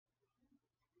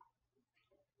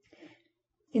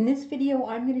In this video,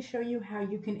 I'm going to show you how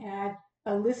you can add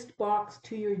a list box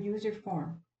to your user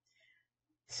form.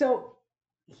 So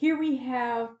here we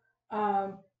have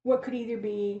what could either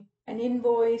be an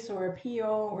invoice or a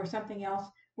PO or something else,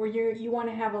 where you want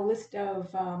to have a list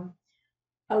of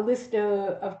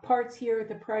parts here at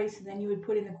the price, and then you would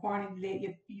put in the quantity that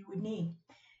you would need.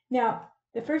 Now,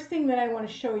 the first thing that I want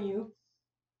to show you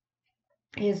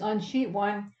is on sheet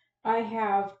 1. I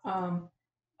have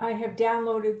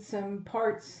downloaded some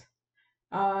parts.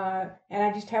 And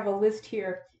I just have a list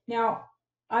here. Now,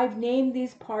 I've named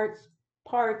these parts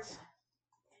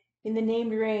in the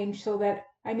named range so that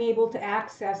I'm able to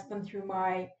access them through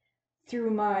my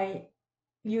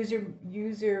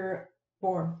user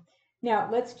form. Now,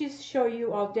 let's just show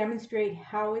you. I'll demonstrate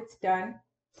how it's done.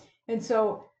 And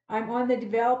so I'm on the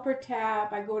developer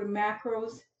tab. I go to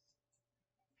macros.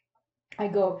 I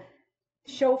go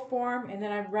show form, and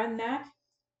then I run that.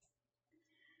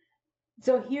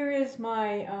 So here is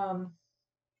my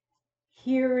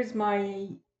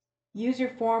user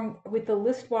form with the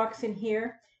list box in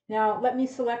here. Now let me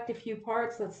select a few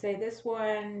parts. Let's say this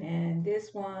one and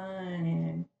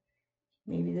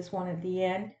maybe this one at the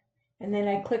end. And then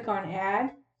I click on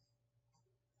add.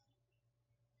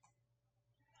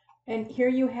 And here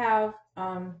you have,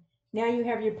 now you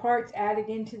have your parts added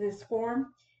into this form.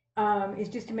 It's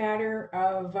just a matter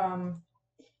of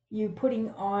you putting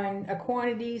on a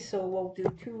quantity. So we'll do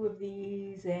 2 of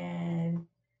these and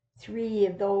 3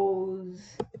 of those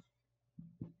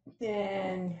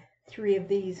and 3 of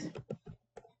these.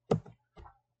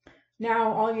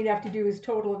 Now all you'd have to do is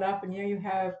total it up, and there you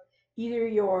have either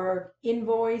your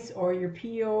invoice or your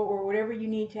PO or whatever you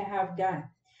need to have done.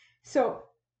 So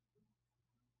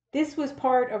this was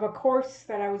part of a course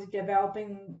that I was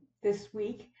developing this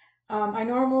week. I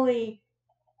normally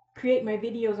create my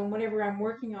videos on whatever I'm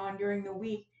working on during the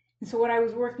week. And so what I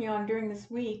was working on during this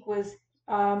week was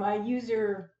a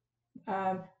user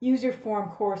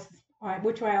form course,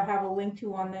 which I'll have a link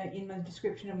to in the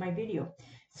description of my video.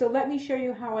 So let me show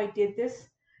you how I did this.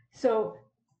 So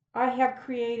I have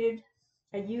created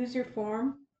a user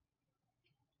form.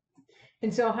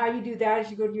 And so how you do that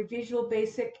is you go to your Visual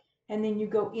Basic, and then you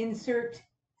go Insert,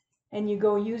 and you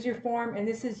go User Form, and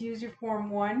this is User Form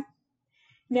 1.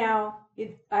 Now,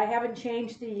 I haven't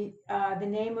changed the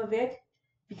name of it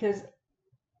because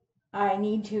I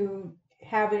need to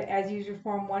have it as User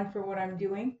Form 1 for what I'm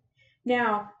doing.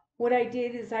 Now, what I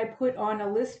did is I put on a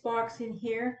list box in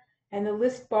here, and the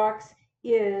list box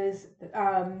is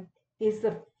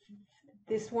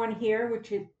this one here,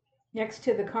 which is next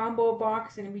to the combo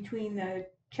box and in between the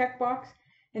checkbox.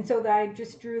 And so that I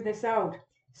just drew this out.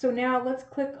 So now let's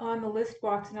click on the list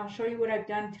box, and I'll show you what I've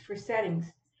done for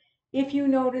settings. If you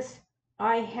notice,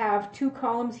 I have 2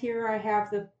 columns here. I have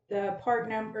the part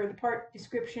number, or the part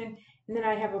description, and then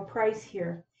I have a price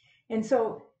here. And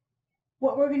so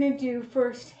what we're going to do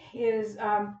first is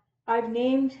I've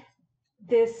named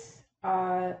this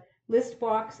list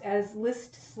box as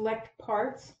List Select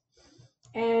Parts,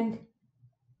 and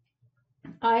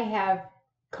I have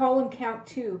column count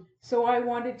 2. So I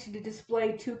wanted to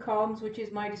display 2 columns, which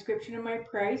is my description and my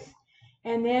price.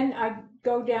 And then I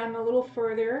go down a little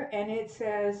further, and it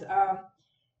says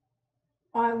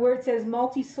on where it says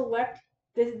multi-select,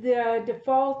 the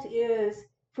default is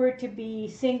for it to be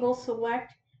single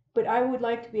select, but I would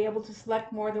like to be able to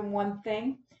select more than one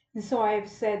thing. And so I have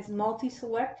said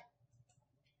multi-select.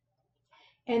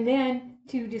 And then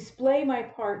to display my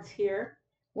parts here,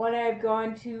 what I've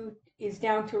gone to is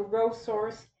down to row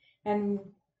source, and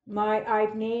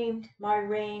I've named my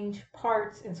range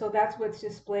parts, and so that's what's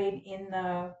displayed in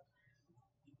the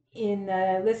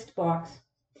list box.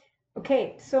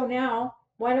 Okay, so now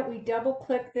why don't we double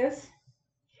click this,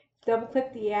 double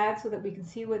click the ad so that we can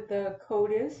see what the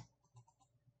code is.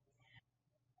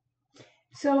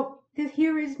 So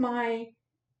here is my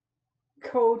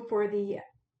code for the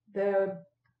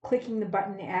clicking the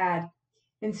button add.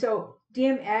 And so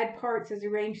dim add parts as a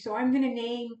range. So I'm going to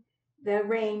name the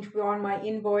range on my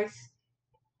invoice,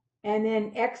 and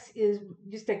then X is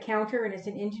just a counter and it's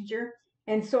an integer.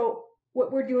 And so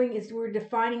what we're doing is we're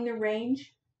defining the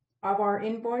range of our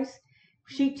invoice.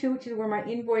 Sheet 2, which is where my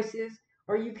invoice is,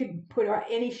 or you could put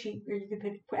any sheet, or you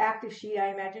could put active sheet,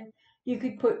 I imagine. You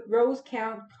could put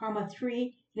Rows.Count,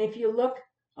 3, and if you look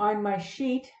on my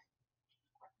sheet,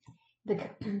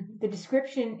 the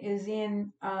description is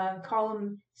in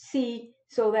column C,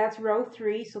 so that's row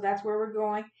 3, so that's where we're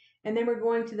going. And then we're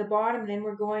going to the bottom, and then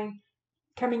we're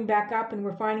coming back up, and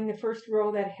we're finding the first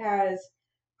row that has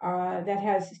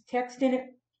text in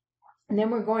it. And then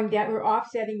we're going down, we're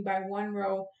offsetting by 1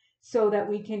 row so that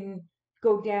we can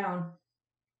go down.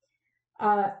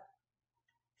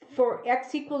 for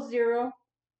x equals 0,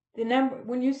 the number,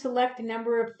 when you select a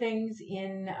number of things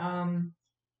in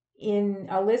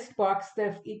a list box,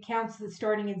 it counts the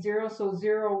starting at 0, so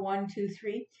 0, 1, 2,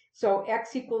 3. So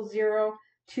x equals 0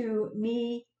 to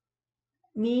me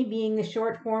being the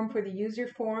short form for the user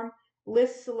form,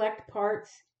 list select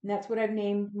parts, and that's what I've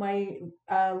named my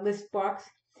list box.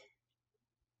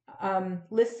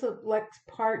 List select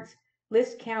parts,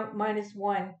 list count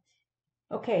 -1.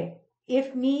 Okay,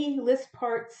 if me list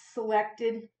parts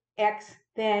selected X,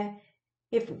 then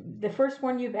if the first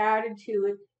one you've added to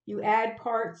it, you add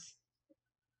parts,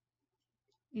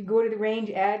 you go to the range,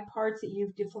 add parts that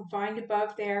you've defined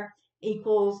above there,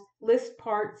 equals list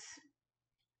parts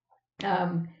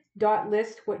dot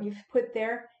list, what you've put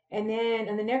there. And then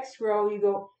in the next row, you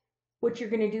go, what you're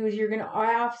going to do is you're going to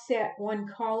offset one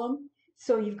column.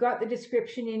 So you've got the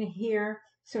description in here.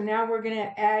 So now we're going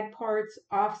to add parts,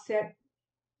 offset,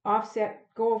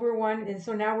 go over one. And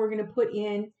so now we're going to put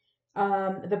in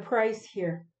the price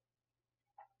here.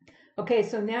 Okay,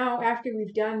 so now after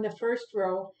we've done the first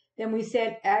row, then we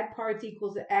said add parts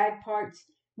equals add parts.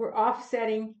 We're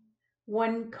offsetting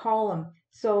one column.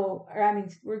 So, I mean,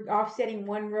 we're offsetting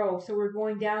one row. So we're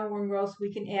going down one row so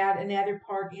we can add another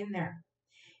part in there.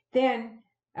 Then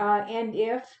end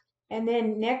if, and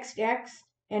then next x,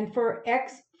 and for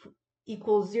x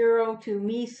equals 0 to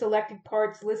me selected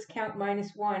parts list count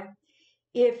 -1.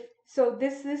 So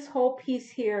this whole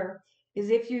piece here is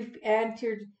if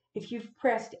you've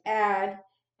pressed add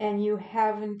and you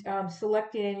haven't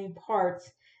selected any parts.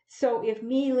 So if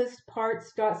me list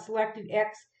parts dot selected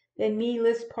x, then me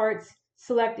list parts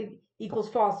selected equals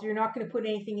false. You're not going to put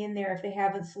anything in there if they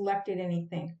haven't selected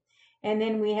anything. And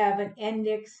then we have an end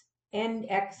x, and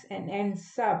end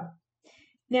sub.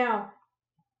 Now,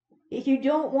 if you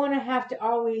don't want to have to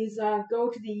always go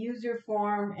to the user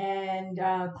form and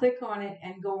click on it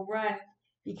and go run,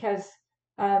 because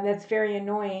that's very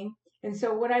annoying. And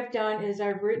so what I've done is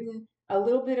I've written a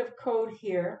little bit of code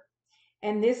here,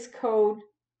 and this code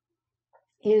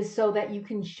is so that you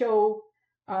can show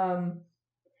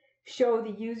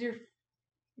the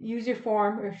user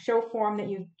form or show form that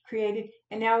you've created,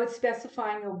 and now it's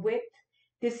specifying a width.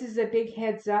 This is a big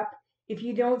heads up. If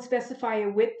you don't specify a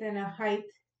width and a height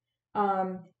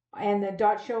and the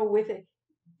dot show with it,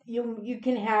 you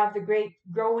can have the great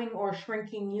growing or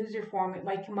shrinking user form. It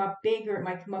might come up big or it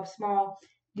might come up small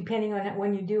depending on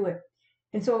when you do it.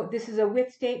 And so this is a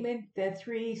width statement. There are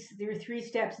three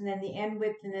steps, and then the end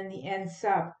width and then the end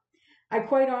sub. I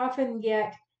quite often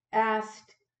get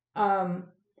asked,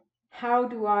 how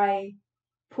do I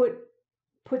put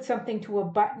something to a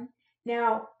button?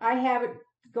 Now, I have it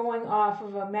going off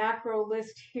of a macro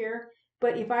list here,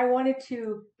 but if I wanted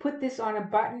to put this on a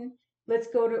button, let's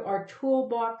go to our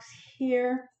toolbox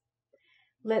here.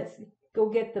 Let's go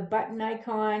get the button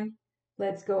icon.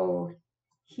 Let's go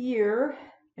here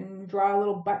and draw a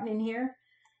little button in here.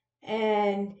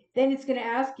 And then it's going to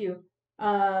ask you,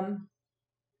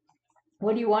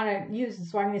 what do you want to use?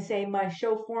 So I'm going to say my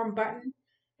show form button.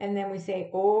 And then we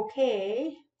say,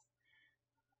 okay.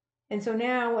 And so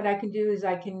now what I can do is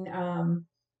I can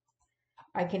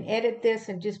edit this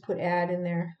and just put add in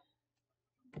there.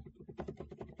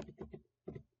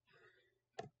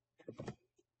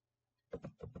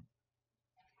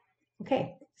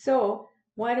 Okay, so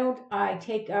why don't I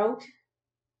take out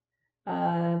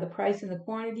the price and the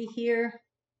quantity here.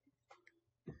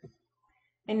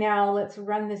 And now let's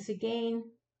run this again.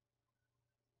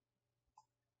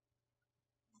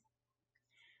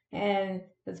 And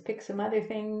let's pick some other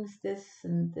things, this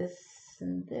and this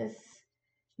and this.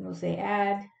 And we'll say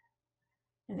add.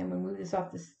 And then we'll move this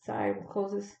off the side. We'll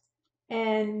close this.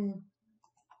 And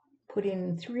put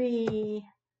in 3.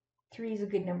 3 is a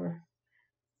good number.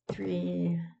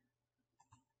 3.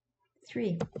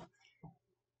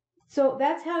 So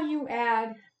that's how you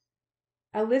add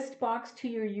a list box to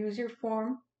your user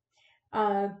form.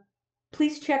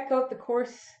 Please check out the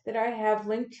course that I have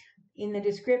linked in the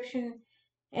description,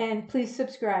 and please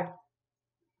subscribe.